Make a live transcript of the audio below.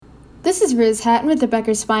This is Riz Hatton with the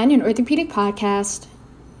Becker Spine and Orthopedic Podcast.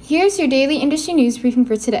 Here's your daily industry news briefing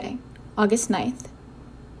for today, August 9th.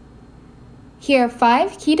 Here are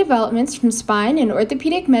 5 key developments from spine and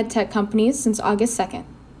orthopedic medtech companies since August 2nd.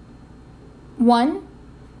 1.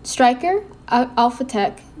 Stryker,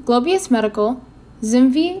 Alphatec, Globius Medical,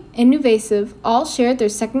 ZimVie, and NuVasive all shared their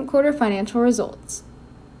second quarter financial results.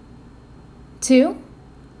 2.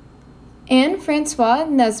 Anne-Françoise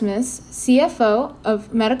Nesmes, CFO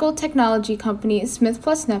of medical technology company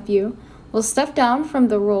Smith+Nephew, will step down from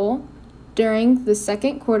the role during the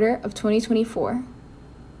second quarter of 2024.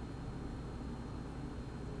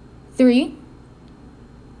 3.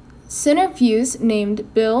 Centerviews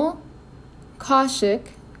named Bill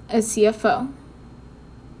Kaushik as CFO.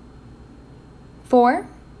 4.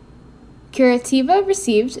 Curativa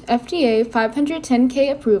received FDA 510(k)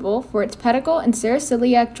 approval for its pedicle and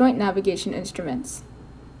sericeliac joint navigation instruments.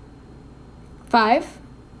 5.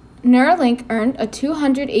 Neuralink earned a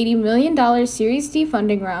 $280 million Series D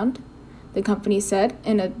funding round, the company said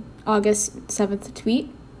in an August 7th tweet.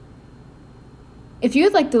 If you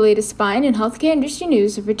would like the latest spine and healthcare industry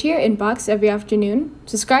news delivered to your inbox every afternoon,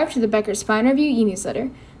 subscribe to the Becker Spine Review e-newsletter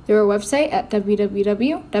through our website at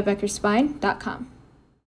www.beckerspine.com.